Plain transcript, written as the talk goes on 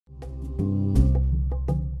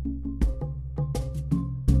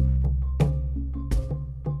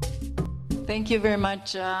Thank you very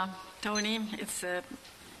much, Tony. It's a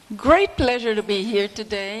great pleasure to be here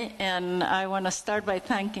today, and I want to start by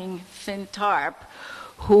thanking Finn Tarp,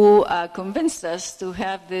 who convinced us to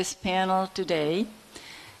have this panel today.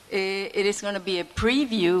 It is going to be a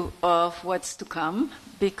preview of what's to come,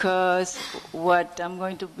 because what I'm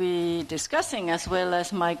going to be discussing, as well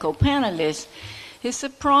as my co-panelists, is a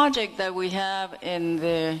project that we have in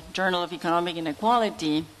the Journal of Economic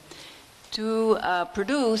Inequality to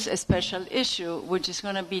produce a special issue which is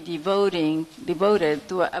going to be devoted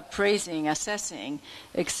to appraising, assessing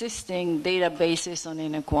existing databases on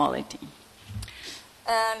inequality.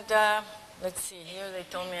 And let's see, here they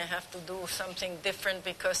told me I have to do something different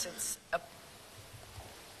because it's up.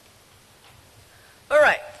 All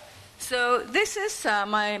right. So this is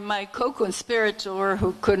my co-conspirator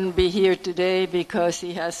who couldn't be here today because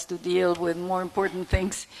he has to deal with more important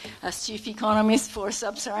things as chief economist for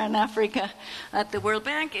Sub-Saharan Africa at the World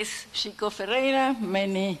Bank, is Chico Ferreira.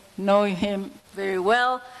 Many know him very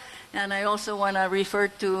well. And I also want to refer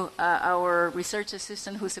to our research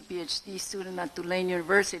assistant, who's a PhD student at Tulane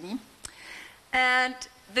University. And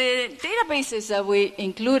the databases that we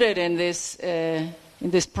included in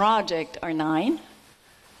this project are 9.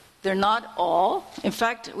 They're not all. In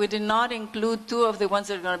fact, we did not include 2 of the ones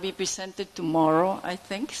that are going to be presented tomorrow, I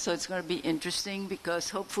think. So it's going to be interesting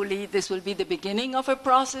because hopefully this will be the beginning of a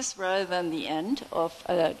process rather than the end of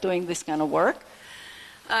doing this kind of work.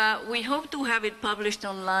 We hope to have it published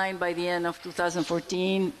online by the end of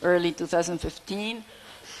 2014, early 2015.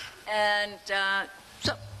 And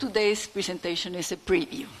so today's presentation is a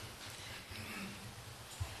preview.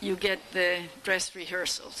 You get the dress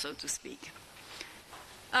rehearsal, so to speak.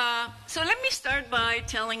 So let me start by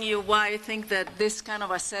telling you why I think that this kind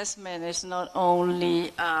of assessment is not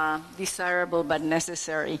only desirable but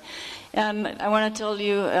necessary. And I want to tell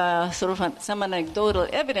you sort of some anecdotal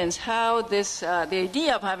evidence how the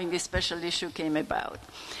idea of having this special issue came about.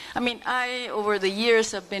 I mean, I, over the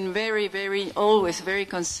years, have been always very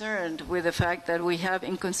concerned with the fact that we have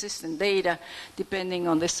inconsistent data, depending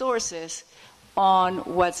on the sources, on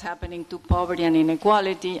what's happening to poverty and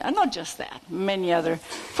inequality, and not just that, many other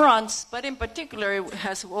fronts, but in particular, it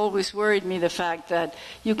has always worried me the fact that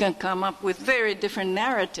you can come up with very different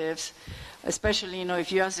narratives, especially,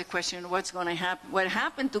 if you ask the question, what's going to happen, what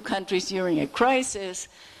happened to countries during a crisis,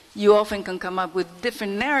 you often can come up with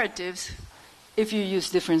different narratives if you use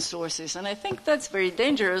different sources. And I think that's very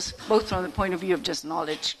dangerous, both from the point of view of just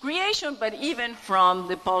knowledge creation, but even from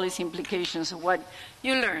the policy implications of what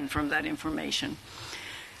you learn from that information.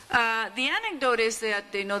 The anecdote is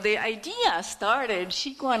that, the idea started,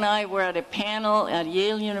 Chico and I were at a panel at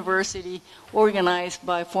Yale University organized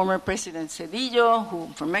by former President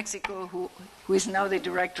Cedillo, from Mexico, who is now the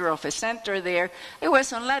director of a center there. It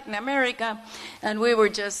was on Latin America, and we were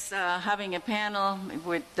just having a panel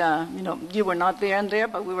with, you were not there and there,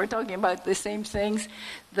 but we were talking about the same things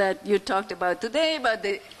that you talked about today, about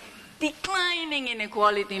the declining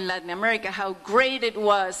inequality in Latin America, how great it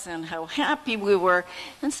was and how happy we were.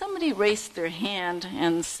 And somebody raised their hand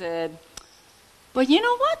and said, but you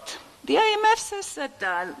know what? The IMF says that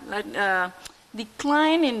the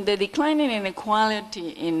decline in inequality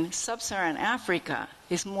in Sub-Saharan Africa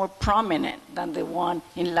is more prominent than the one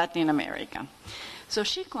in Latin America. So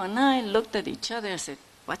Chico and I looked at each other and said,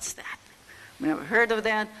 what's that? We never heard of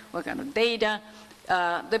that. What kind of data?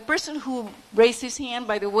 The person who raised his hand,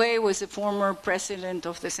 by the way, was a former president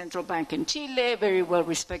of the Central Bank in Chile, very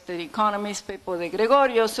well-respected economist, Pepo de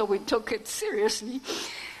Gregorio, so we took it seriously.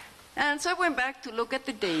 And so I went back to look at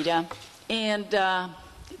the data, and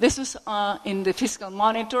this was in the Fiscal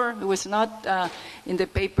Monitor. It was not in the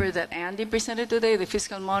paper that Andy presented today. The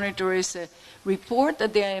Fiscal Monitor is a report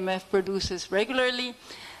that the IMF produces regularly.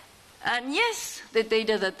 And yes, the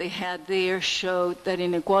data that they had there showed that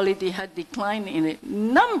inequality had declined in a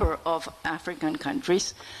number of African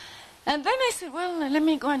countries. And then I said, well, let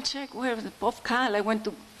me go and check where the POFCAL. I went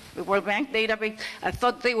to the World Bank database. I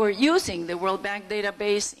thought they were using the World Bank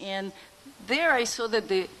database, and there I saw that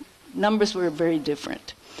the numbers were very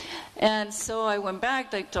different. And so I went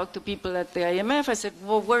back, I talked to people at the IMF. I said,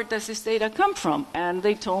 well, where does this data come from? And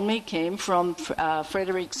they told me it came from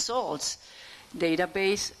Frederick Sol's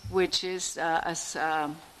database, which is, as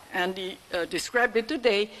Andy described it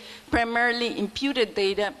today, primarily imputed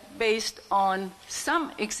data based on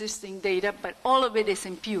some existing data, but all of it is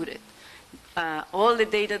imputed. All the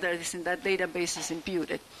data that is in that database is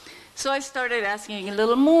imputed. So I started asking a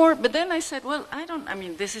little more, but then I said, well,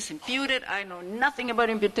 this is imputed. I know nothing about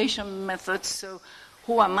imputation methods, so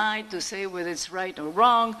who am I to say whether it's right or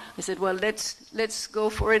wrong? I said, well, let's go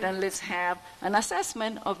for it and let's have an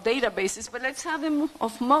assessment of databases, but let's have them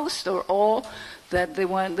of most or all that the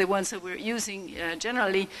ones that we're using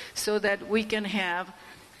generally, so that we can have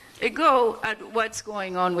a go at what's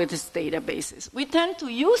going on with these databases. We tend to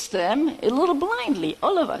use them a little blindly,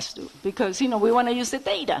 all of us do, because we want to use the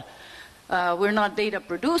data. We're not data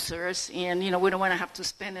producers, and we don't want to have to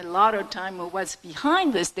spend a lot of time on what's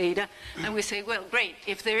behind this data. And we say, well, great,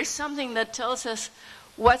 if there is something that tells us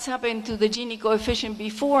what's happened to the Gini coefficient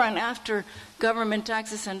before and after government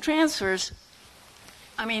taxes and transfers,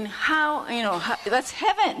 I mean, that's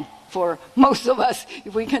heaven for most of us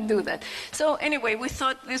if we can do that. So anyway, we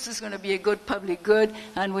thought this was going to be a good public good,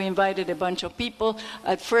 and we invited a bunch of people.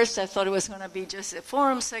 At first, I thought it was going to be just a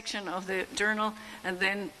forum section of the journal, and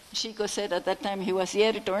then Chico said at that time, he was the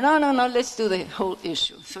editor, no, let's do the whole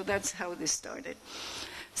issue. So that's how this started.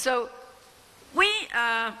 So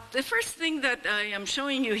the first thing that I am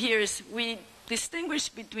showing you here is we distinguish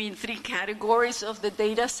between three categories of the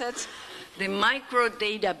data sets: the micro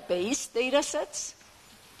database data sets,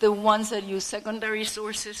 the ones that use secondary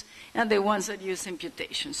sources, and the ones that use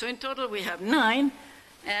imputation. So in total, we have 9.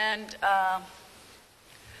 And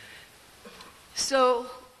so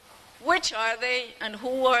which are they and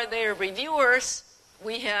who are their reviewers?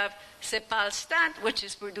 We have CEPAL-STAT, which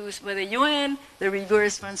is produced by the UN. The reviewer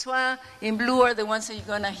is Francois. In blue are the ones that you're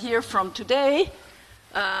going to hear from today.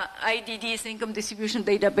 IDD's Income Distribution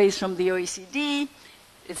Database from the OECD.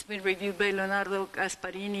 It's been reviewed by Leonardo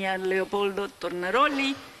Gasparini and Leopoldo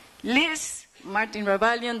Tornaroli. LIS, Martin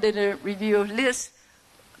Ravalian did a review of LIS.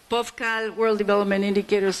 POVCAL, World Development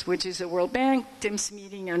Indicators, which is the World Bank. Tim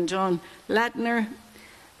Smeating and John Latner.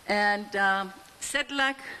 And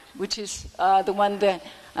CETLAC, which is the one that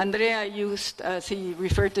Andrea used, as he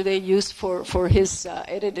referred today, used for his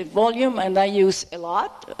edited volume, and I use a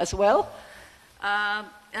lot as well.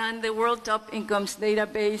 And the World Top Incomes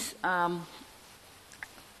Database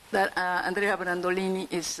that Andrea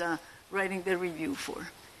Brandolini is writing the review for.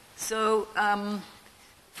 So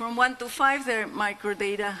from 1 to 5, they're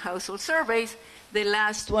microdata household surveys. The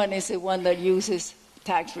last one is the one that uses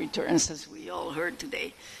tax returns, as we all heard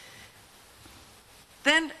today.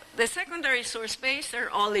 Then the secondary source base are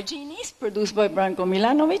all the Ginis produced by Branko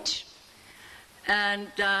Milanovic and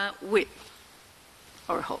with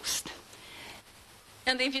our host.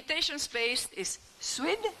 And the imputation space is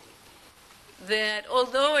SWID, that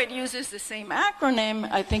although it uses the same acronym,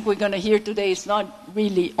 I think we're going to hear today it's not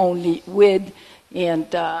really only WID, and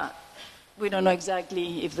we don't know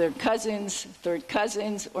exactly if they're cousins, third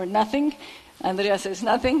cousins, or nothing. Andrea says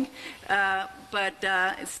nothing, but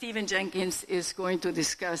Stephen Jenkins is going to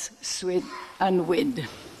discuss SWID and WID.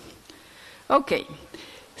 Okay,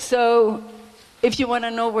 so if you want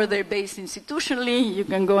to know where they're based institutionally, you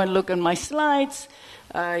can go and look at my slides.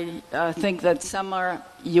 I think that some are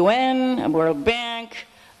UN, World Bank,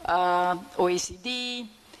 OECD,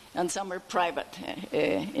 and some are private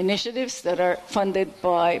initiatives that are funded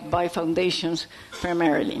by foundations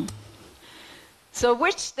primarily. So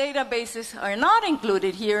which databases are not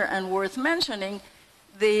included here and worth mentioning?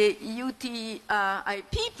 The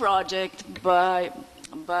UTIP project by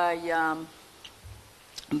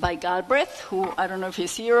Galbraith, who I don't know if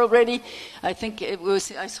he's here already. I think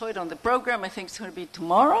I saw it on the program. I think it's going to be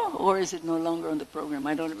tomorrow, or is it no longer on the program?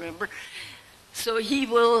 I don't remember. So he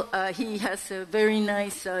has a very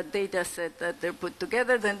nice data set that they're put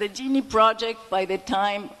together. Then the Gini project, by the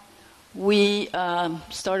time we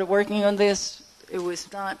started working on this, it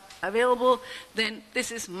was not available. Then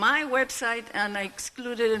this is my website, and I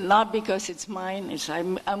excluded it not because it's mine.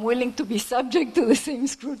 I'm willing to be subject to the same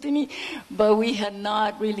scrutiny, but we had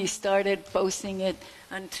not really started posting it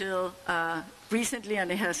until recently,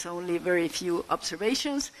 and it has only very few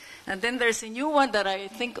observations. And then there's a new one that I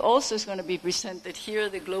think also is going to be presented here,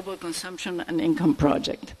 the Global Consumption and Income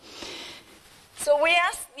Project. So we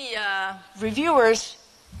asked the reviewers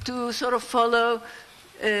to sort of follow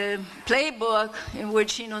a playbook in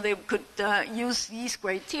which they could use these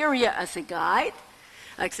criteria as a guide: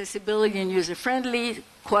 accessibility and user-friendly,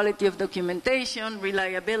 quality of documentation,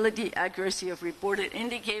 reliability, accuracy of reported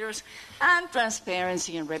indicators, and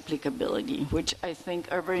transparency and replicability, which I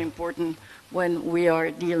think are very important when we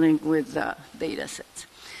are dealing with data sets.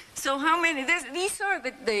 So how many? These are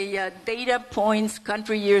the data points,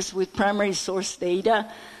 country years with primary source data.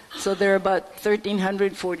 So there are about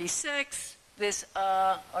 1,346. These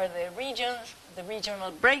are the regions, the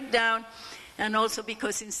regional breakdown, and also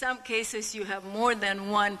because in some cases you have more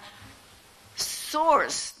than one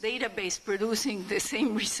source database producing the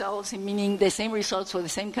same results, meaning the same results for the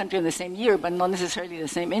same country in the same year, but not necessarily the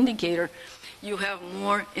same indicator, you have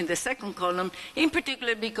more in the second column, in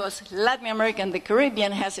particular because Latin America and the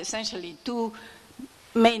Caribbean has essentially two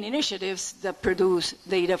main initiatives that produce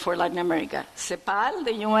data for Latin America, CEPAL,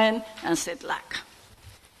 the UN, and CETLAC.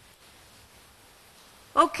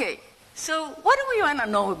 Okay, so what do we want to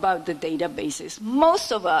know about the databases?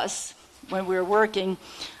 Most of us, when we're working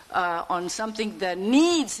on something that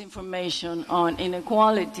needs information on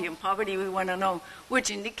inequality and poverty, we want to know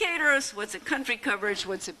which indicators, what's the country coverage,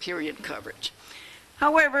 what's the period coverage.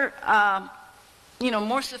 However,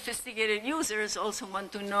 more sophisticated users also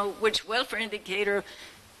want to know which welfare indicator,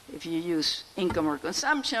 if you use income or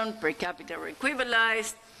consumption, per capita or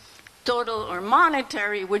equivalized, total or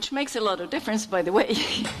monetary, which makes a lot of difference, by the way,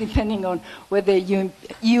 depending on whether you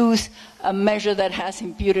use a measure that has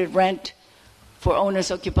imputed rent for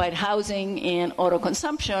owners-occupied housing and auto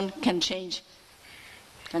consumption can change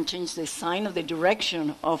the sign of the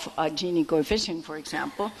direction of a Gini coefficient, for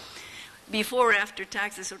example. Before or after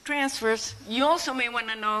taxes or transfers, you also may want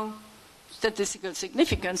to know statistical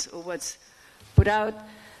significance of what's put out.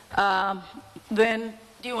 Then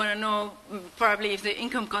you want to know probably if the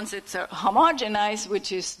income concepts are homogenized,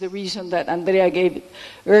 which is the reason that Andrea gave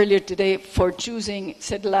earlier today for choosing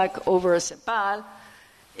CETLAC over CEPAL.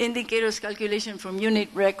 Indicators calculation from unit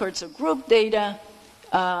records or group data,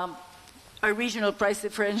 are regional price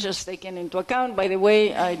differentials taken into account. By the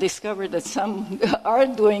way, I discovered that some are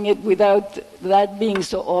doing it without that being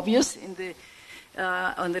so obvious in the,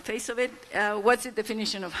 on the face of it. What's the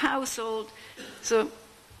definition of household? So,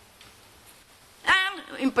 and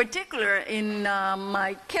in particular, in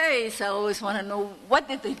my case, I always want to know what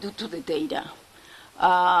did they do to the data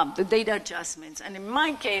adjustments. And in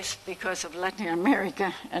my case, because of Latin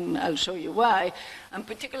America, and I'll show you why, I'm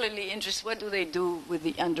particularly interested, what do they do with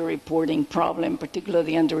the underreporting problem,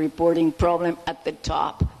 particularly the underreporting problem at the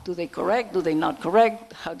top? Do they correct? Do they not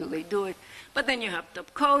correct? How do they do it? But then you have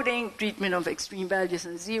top coding, treatment of extreme values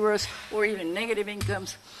and zeros, or even negative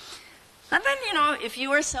incomes. And then, if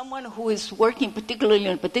you are someone who is working particularly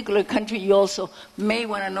in a particular country, you also may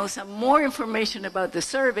want to know some more information about the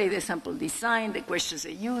survey, the sample design, the questions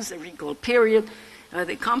they use, the recall period, are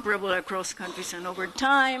they comparable across countries and over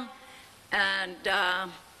time, and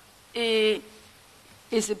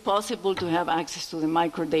is it possible to have access to the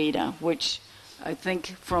microdata, which I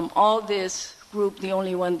think from all this group, the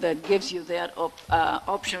only one that gives you that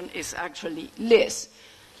option is actually LIS.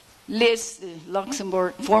 LIS,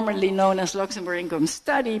 Luxembourg, formerly known as Luxembourg Income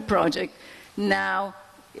Study Project, now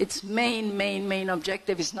its main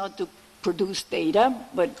objective is not to produce data,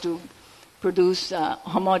 but to produce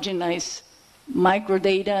homogenized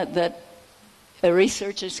microdata that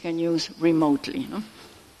researchers can use remotely.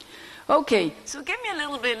 Okay, so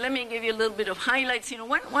let me give you a little bit of highlights.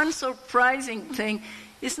 One surprising thing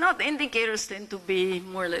is not indicators tend to be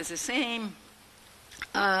more or less the same,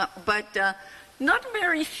 but not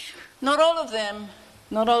all of them,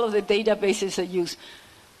 not all of the databases that use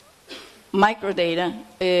microdata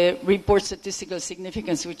report statistical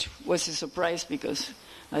significance, which was a surprise because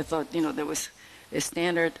I thought, there was a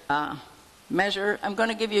standard measure. I'm going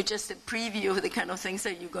to give you just a preview of the kind of things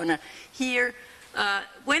that you're going to hear.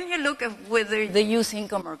 When you look at whether they use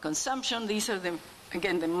income or consumption, these are the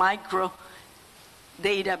micro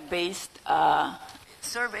data-based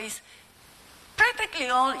surveys. Practically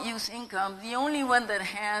all use income. The only one that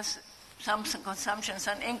has some consumptions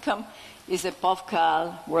and income is the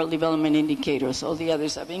POVCAL, World Development Indicators. All the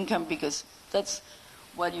others have income because that's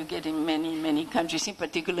what you get in many countries. In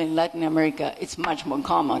particular in Latin America, it's much more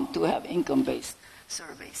common to have income-based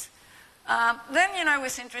surveys. Then, I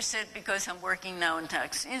was interested because I'm working now on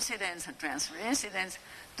tax incidents and transfer incidents.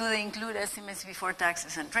 Do they include estimates before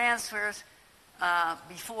taxes and transfers,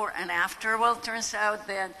 before and after? Well, it turns out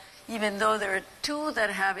that even though there are two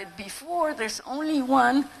that have it before, there's only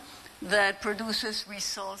one that produces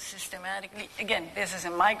results systematically. Again, this is a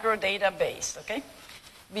micro database, okay?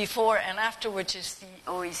 Before and after, which is the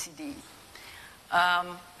OECD.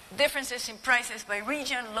 Differences in prices by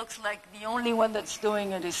region looks like the only one that's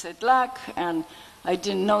doing it is CETLAC, and I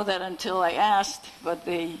didn't know that until I asked, but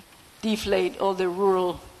they deflate all the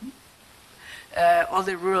rural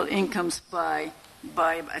incomes by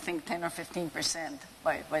I think 10 or 15%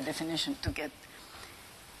 by definition to get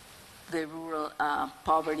the rural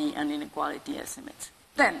poverty and inequality estimates.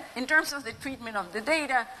 Then, in terms of the treatment of the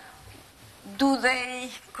data, do they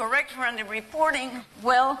correct for the reporting?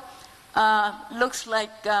 Well, looks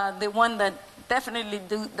like the one that definitely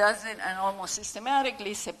does it and almost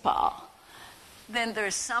systematically, CEPAL. Then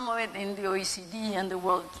there's some of it in the OECD and the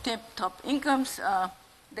world top incomes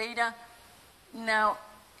data. Now,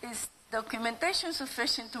 is documentation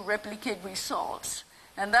sufficient to replicate results?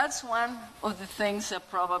 And that's one of the things that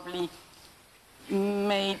probably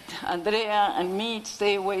made Andrea and me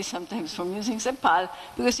stay away sometimes from using CEPAL,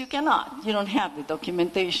 because you cannot. You don't have the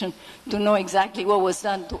documentation to know exactly what was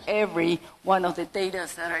done to every one of the data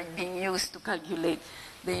that are being used to calculate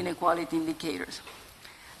the inequality indicators.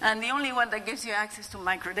 And the only one that gives you access to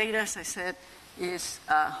microdata, as I said, is,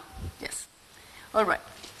 yes. All right,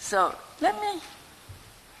 so let me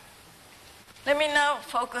now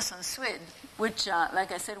focus on SWID, which,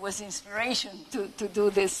 like I said, was inspiration to do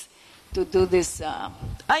this.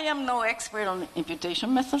 I am no expert on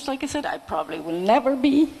imputation methods, like I said. I probably will never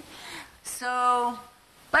be. So,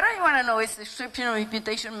 but I want to know, is the description of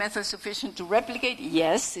imputation method sufficient to replicate?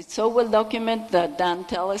 Yes, it's so well documented that Dan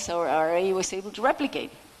Tellis, our RA, was able to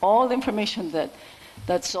replicate all the information that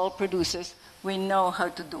SOLV produces. We know how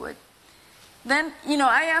to do it. Then,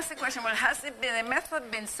 I asked the question, well, has the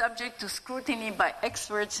method been subject to scrutiny by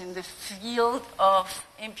experts in the field of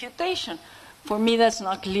imputation? For me, that's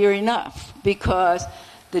not clear enough, because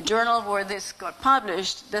the journal where this got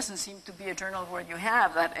published doesn't seem to be a journal where you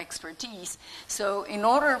have that expertise. So in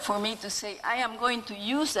order for me to say, I am going to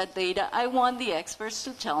use that data, I want the experts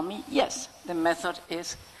to tell me, yes, the method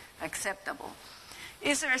is acceptable.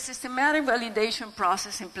 Is there a systematic validation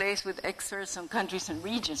process in place with experts on countries and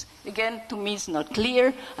regions? Again, to me, it's not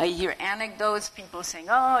clear. I hear anecdotes, people saying,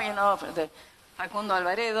 the Facundo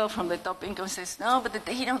Alvaredo from the top income says, no, but the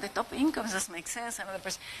data of the top incomes doesn't make sense. Another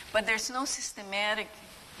person, but there's no systematic,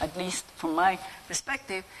 at least from my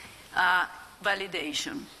perspective,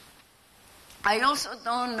 validation. I also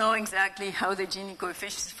don't know exactly how the Gini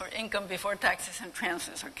coefficients for income before taxes and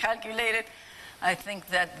transfers are calculated. I think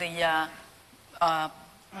that I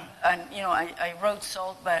wrote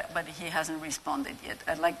SOLV, but he hasn't responded yet.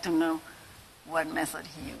 I'd like to know what method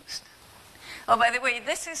he used. Oh, by the way,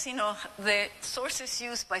 this is, the sources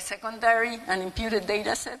used by secondary and imputed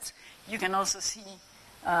data sets. You can also see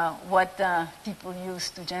what people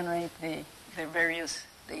use to generate the various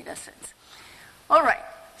data sets. All right,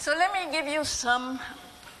 so let me give you some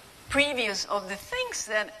previews of the things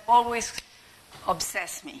that always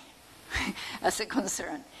obsess me as a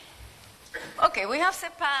concern. Okay, we have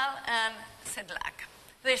CEPAL and CEDLAC.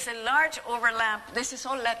 There's a large overlap. This is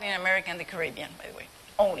all Latin America and the Caribbean, by the way,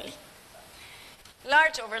 only.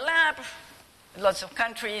 Large overlap, lots of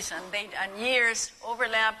countries and years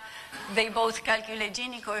overlap. They both calculate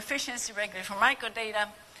Gini coefficients directly from microdata.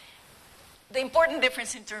 The important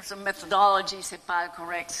difference in terms of methodology, CEPAL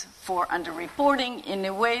corrects for underreporting in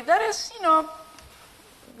a way that is,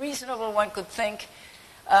 reasonable, one could think.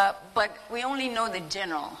 But we only know the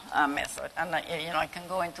general method. And, I can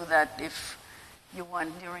go into that if you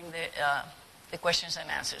want during the questions and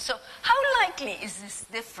answers. So how likely is this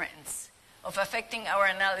difference of affecting our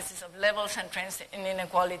analysis of levels and trends in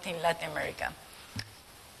inequality in Latin America?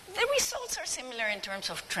 The results are similar in terms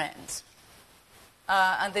of trends.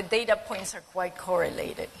 And the data points are quite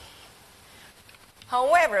correlated.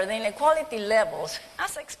 However, the inequality levels,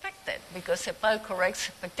 as expected, because CEPAL corrects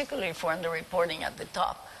particularly for underreporting at the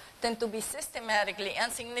top, tend to be systematically and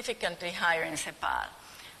significantly higher in CEPAL,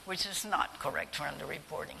 which is not correct for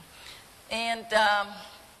underreporting. And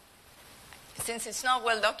since it's not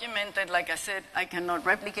well documented, like I said, I cannot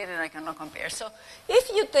replicate it, I cannot compare. So if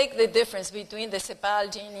you take the difference between the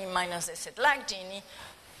CEPAL Gini minus the CEDLAC Gini,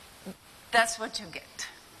 that's what you get.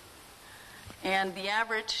 And the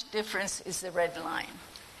average difference is the red line.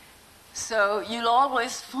 So you'll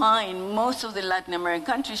always find most of the Latin American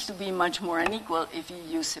countries to be much more unequal if you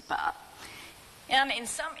use CEPAL. And in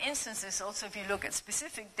some instances, also if you look at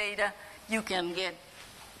specific data, you can get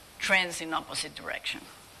trends in opposite direction.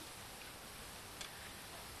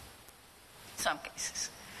 Some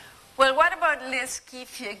cases. Well, what about list key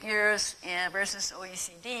figures versus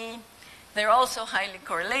OECD? They're also highly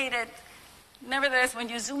correlated. Nevertheless, when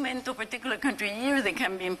you zoom into a particular country year, there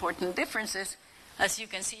can be important differences. As you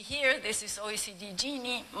can see here, this is OECD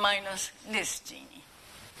Gini minus list Gini.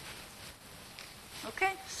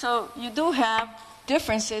 Okay, so you do have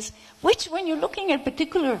differences, which when you're looking at a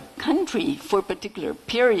particular country for a particular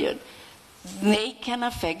period, they can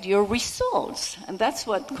affect your results. And that's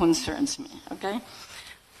what concerns me, okay?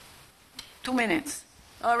 2 minutes.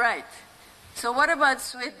 All right. So what about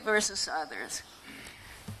SWID versus others?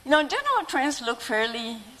 General trends look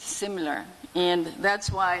fairly similar, and that's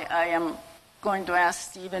why I am going to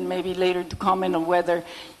ask Stephen maybe later to comment on whether,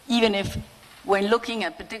 even if when looking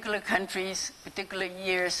at particular countries, particular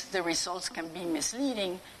years, the results can be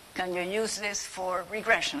misleading, can you use this for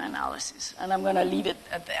regression analysis? And I'm going to leave it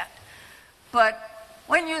at that. But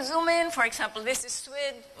when you zoom in, for example, this is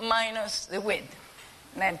SWID minus the width,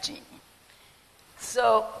 net Gini.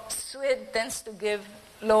 So SWID tends to give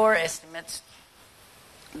lower estimates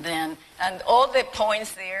than, and all the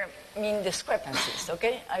points there mean discrepancies,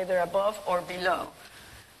 okay? Either above or below.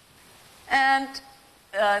 And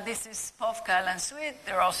this is POVCAL and SWID.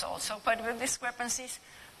 They're also part of discrepancies.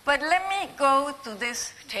 But let me go to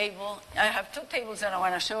this table. I have two tables that I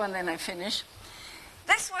want to show, and then I finish.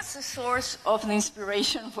 This was the source of the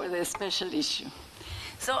inspiration for the special issue.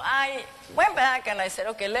 So I went back and I said,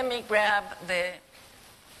 okay, let me grab the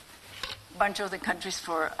bunch of the countries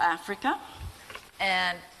for Africa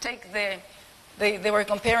and take they were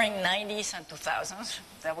comparing 90s and 2000s.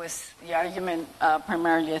 That was the argument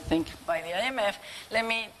primarily, I think, by the IMF. Let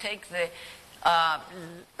me take the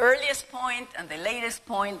earliest point and the latest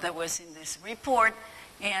point that was in this report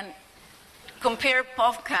and compare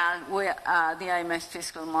POVCAL with the IMF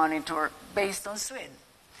Fiscal Monitor based on SWID.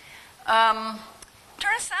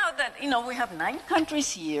 Turns out that, we have 9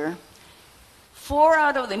 countries here. 4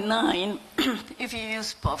 out of the 9, if you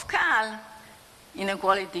use POVCAL,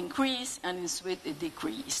 inequality increased, and in SWID it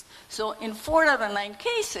decreased. So in 4 out of 9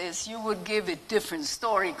 cases, you would give a different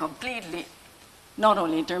story completely, not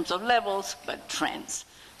only in terms of levels, but trends.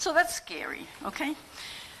 So that's scary, okay?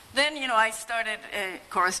 Then, I started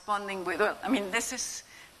corresponding with, this is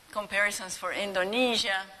comparisons for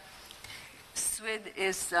Indonesia. SWID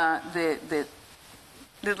is the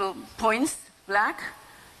little points, black,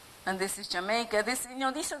 and this is Jamaica.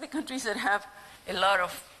 These are the countries that have a lot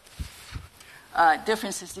of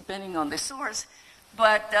differences depending on the source.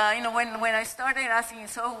 But, when I started asking,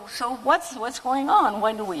 so what's going on?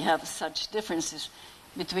 Why do we have such differences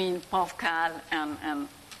between POVCAL and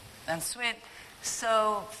SWID?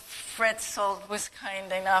 So Fred Salt was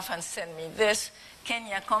kind enough and sent me this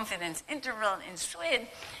Kenya confidence interval in SWID.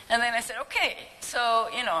 And then I said, okay, so,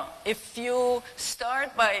 if you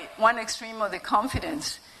start by one extreme of the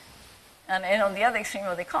confidence and on the other extreme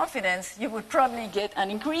of the confidence, you would probably get an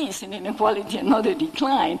increase in inequality and not a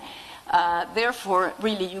decline. Therefore,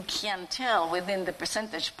 really, you can't tell within the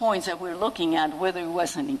percentage points that we're looking at whether it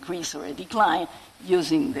was an increase or a decline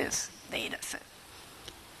using this data set.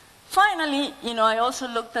 Finally, I also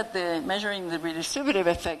looked at measuring the redistributive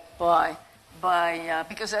effect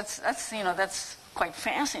because that's quite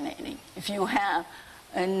fascinating. If you have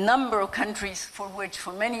a number of countries for which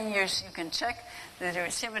for many years you can check the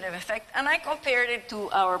redistributive effect, and I compared it to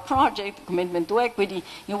our project, Commitment to Equity,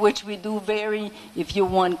 in which we do very, if you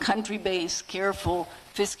want, country-based, careful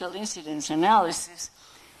fiscal incidence analysis.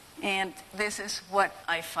 And this is what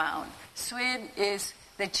I found. SWID is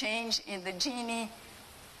the change in the Gini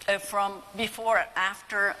from before,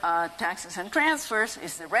 after taxes and transfers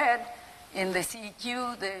is the red. In the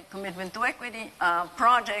CEQ, the Commitment to Equity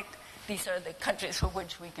project, these are the countries for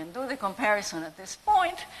which we can do the comparison at this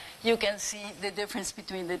point. You can see the difference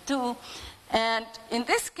between the two. And in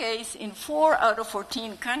this case, in 4 out of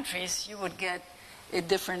 14 countries, you would get a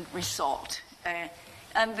different result.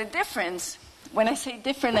 And the difference, when I say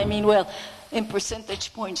different, I mean, well, in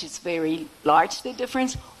percentage points, it's very large, the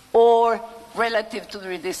difference, or relative to the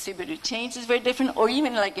redistributive change is very different, or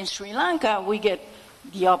even like in Sri Lanka, we get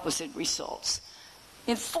the opposite results.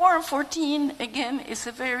 In 4 and 14, again, it's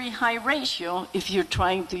a very high ratio if you're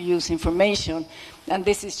trying to use information, and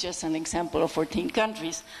this is just an example of 14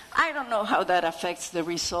 countries. I don't know how that affects the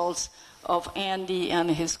results of Andy and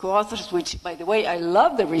his co-authors, which, by the way, I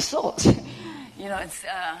love the results. It's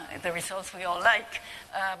the results we all like.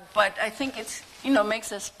 But I think it's,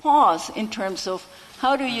 makes us pause in terms of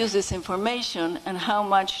how to use this information and how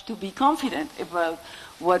much to be confident about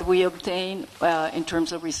what we obtain in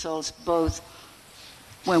terms of results, both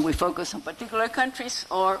when we focus on particular countries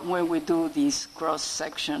or when we do these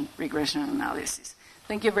cross-section regression analysis.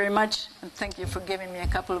 Thank you very much, and thank you for giving me a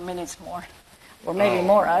couple of minutes more, or maybe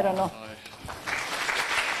more, I don't know.